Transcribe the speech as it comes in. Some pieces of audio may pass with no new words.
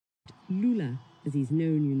Lula, as he's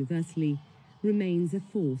known universally, remains a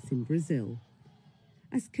force in Brazil.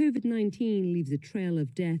 As COVID-19 leaves a trail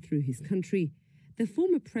of death through his country, the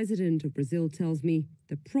former president of Brazil tells me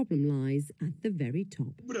the problem lies at the very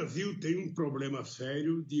top. O Brasil tem problema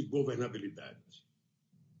sério de governabilidade.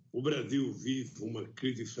 O Brasil vive uma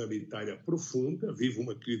crise sanitária profunda, vive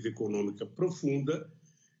uma crise econômica profunda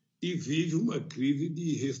e vive uma crise de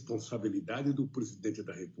irresponsabilidade do presidente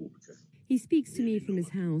da República. He speaks to me from his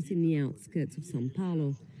house in the outskirts of São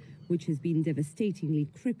Paulo, which has been devastatingly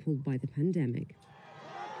crippled by the pandemic.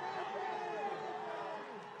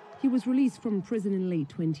 He was released from prison in late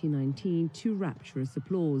 2019 to rapturous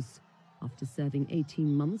applause, after serving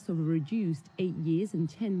 18 months of a reduced 8 years and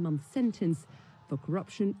 10-month sentence for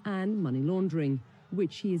corruption and money laundering,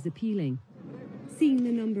 which he is appealing. Seeing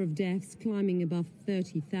the number of deaths climbing above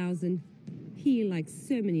 30,000, he, like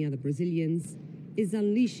so many other Brazilians, is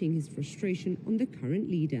unleashing his frustration on the current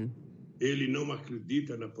leader. Ele não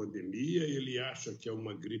acredita na pandemia, ele acha que é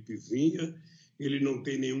uma gripezinha, ele não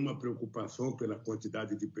tem nenhuma preocupação pela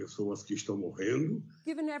quantidade de pessoas que estão morrendo.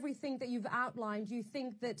 Given everything that you've outlined, do you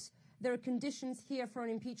think that there are conditions here for an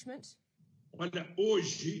impeachment? Olha,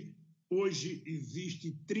 hoje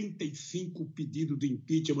existe 35 pedidos de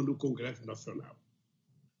impeachment no Congresso Nacional.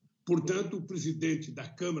 Portanto, o presidente da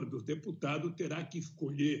Câmara dos Deputados terá que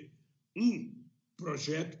escolher um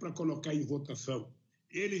projeto para colocar em votação.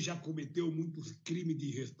 Ele já cometeu muitos crimes de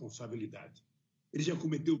irresponsabilidade.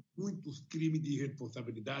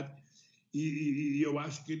 E eu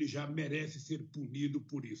acho que ele já merece ser punido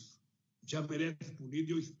por isso. Já merece punido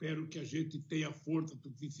e eu espero que a gente tenha força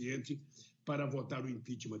suficiente para votar o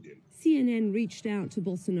impeachment dele. CNN reached out to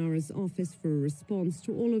Bolsonaro's office for a response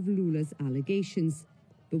to all of Lula's allegations,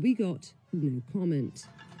 but we got no comment.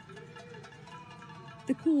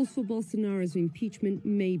 The calls for Bolsonaro's impeachment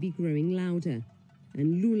may be growing louder,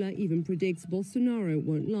 and Lula even predicts Bolsonaro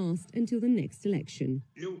won't last until the next election.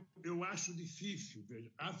 Eu acho difícil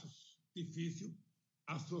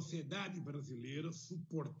a sociedade brasileira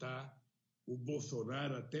suportar o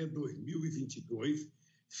Bolsonaro até 2022,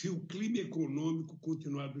 se o clima econômico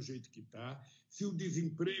continuar do jeito que está, se o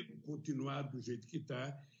desemprego continuar do jeito que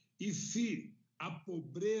está e se a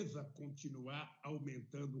pobreza continuar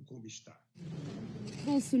aumentando como está.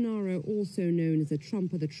 Bolsonaro, also known as a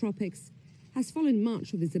Trump of the tropics, has followed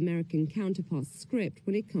much of his American counterpart's script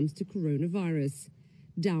when it comes to coronavirus,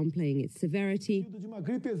 downplaying its severity,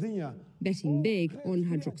 betting big on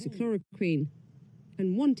hydroxychloroquine,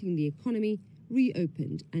 and wanting the economy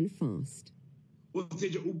reopened and fast. Ou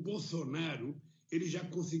seja, o Bolsonaro, ele já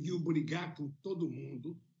conseguiu brigar com todo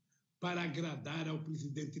mundo para agradar ao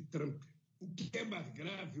presidente Trump. O que é mais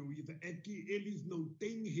grave, Luísa, é que eles não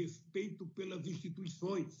têm respeito pelas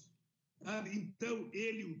instituições. Então,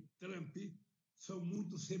 ele e o Trump são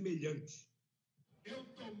muito semelhantes.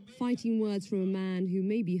 Fighting words from a man who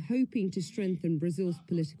may be hoping to strengthen Brazil's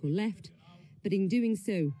political left, but in doing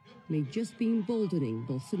so, may just be emboldening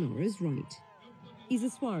Bolsonaro's right. Isa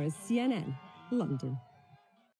Soares, CNN, London.